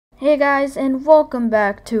Hey guys, and welcome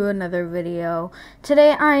back to another video.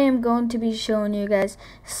 Today I am going to be showing you guys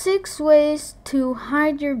 6 ways to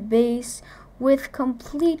hide your base with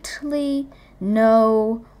completely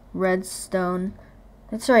no redstone.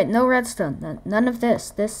 That's right, no redstone. None of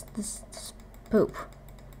this poop.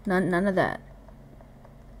 None of that.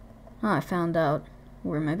 Oh, I found out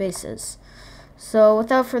where my base is. So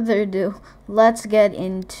without further ado, let's get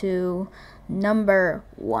into number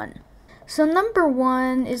 1. So number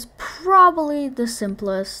 1 is probably the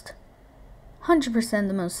simplest, 100%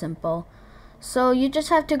 the most simple. So you just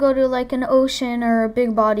have to go to like an ocean or a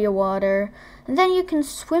big body of water, and then you can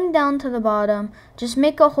swim down to the bottom, just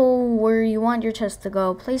make a hole where you want your chest to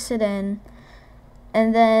go, place it in,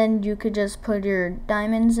 and then you could just put your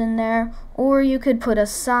diamonds in there, or you could put a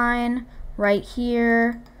sign right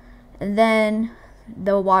here, and then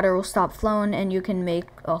the water will stop flowing and you can make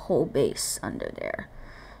a whole base under there.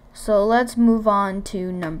 So let's move on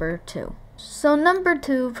to number 2. So number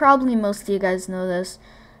 2, probably most of you guys know this,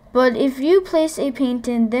 but if you place a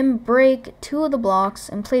painting, then break 2 of the blocks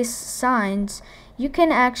and place signs, you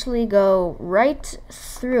can actually go right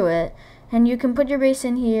through it, and you can put your base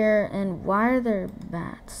in here. And why are there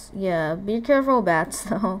bats? Yeah, be careful bats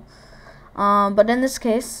though. But in this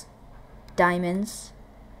case, diamonds.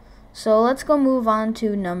 So let's go move on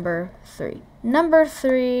to number 3. Number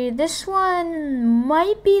 3, this one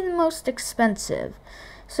might be the most expensive.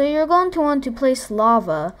 So you're going to want to place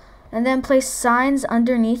lava and then place signs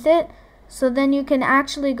underneath it, so then you can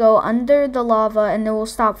actually go under the lava and it will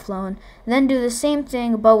stop flowing. Then do the same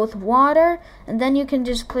thing but with water, and then you can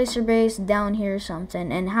just place your base down here or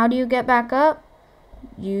something. And how do you get back up?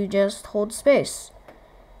 You just hold space.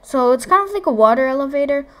 So it's kind of like a water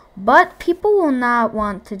elevator, but people will not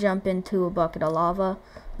want to jump into a bucket of lava.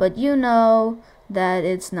 But you know that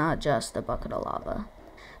it's not just a bucket of lava.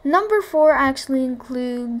 Number 4 actually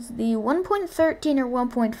includes the 1.13 or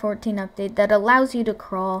 1.14 update that allows you to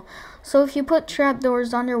crawl. So if you put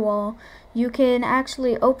trapdoors on your wall, you can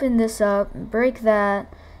actually open this up, break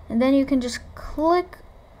that, and then you can just click.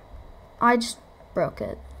 I just broke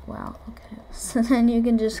it. Wow, okay. So then you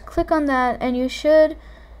can just click on that and you should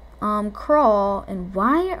crawl. And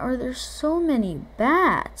why are there so many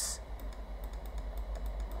bats?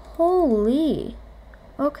 Holy.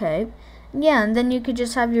 Okay. Yeah, and then you could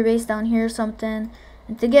just have your base down here or something.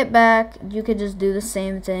 And to get back, you could just do the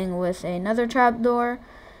same thing with another trapdoor.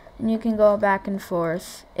 And you can go back and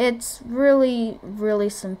forth. It's really, really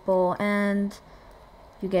simple. And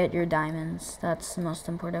you get your diamonds. That's the most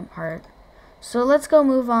important part. So let's go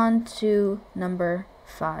move on to number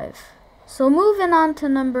 5. So moving on to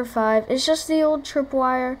number 5, it's just the old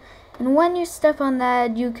tripwire. And when you step on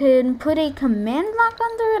that, you can put a command block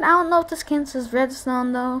under it. I don't know if this counts as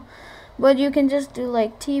redstone though, but you can just do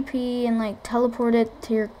like TP and like teleport it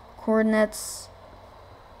to your coordinates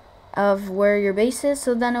of where your base is.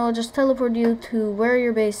 So then it will just teleport you to where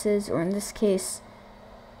your base is, or in this case,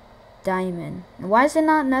 diamond. And why is it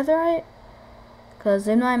not netherite? Because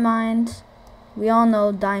in my mind, we all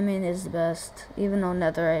know diamond is the best, even though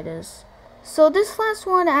netherite is. So this last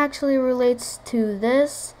one actually relates to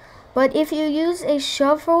this. But if you use a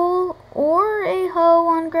shovel or a hoe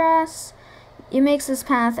on grass, it makes this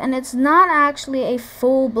path, and it's not actually a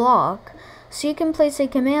full block. So you can place a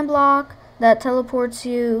command block that teleports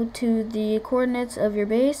you to the coordinates of your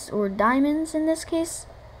base, or diamonds in this case,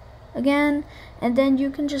 again, and then you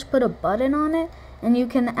can just put a button on it, and you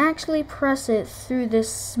can actually press it through this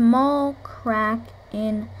small crack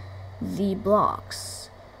in the blocks.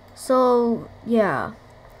 So, yeah.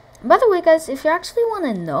 By the way, guys, if you actually want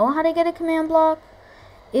to know how to get a command block,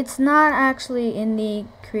 it's not actually in the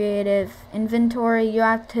creative inventory. You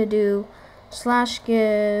have to do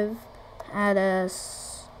 /give add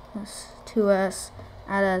s 2s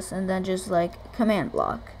add s, and then just like command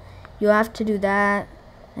block. You have to do that,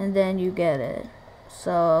 and then you get it.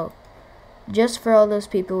 So just for all those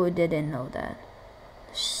people who didn't know that.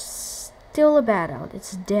 Still a bat out.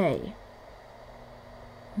 It's day.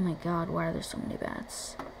 Oh my god, why are there so many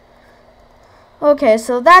bats? Okay,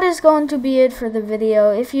 so that is going to be it for the video.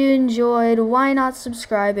 If you enjoyed, why not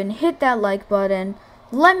subscribe and hit that like button.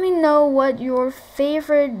 Let me know what your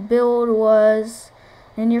favorite build was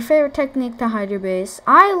and your favorite technique to hide your base.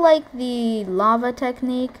 I like the lava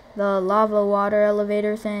technique, the lava water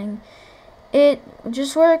elevator thing. It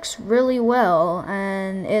just works really well,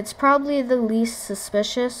 and it's probably the least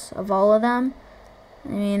suspicious of all of them. I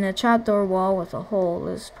mean, a trapdoor wall with a hole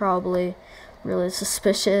is probably really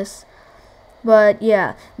suspicious. But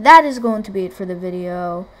yeah, that is going to be it for the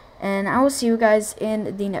video, and I will see you guys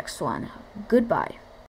in the next one. Goodbye.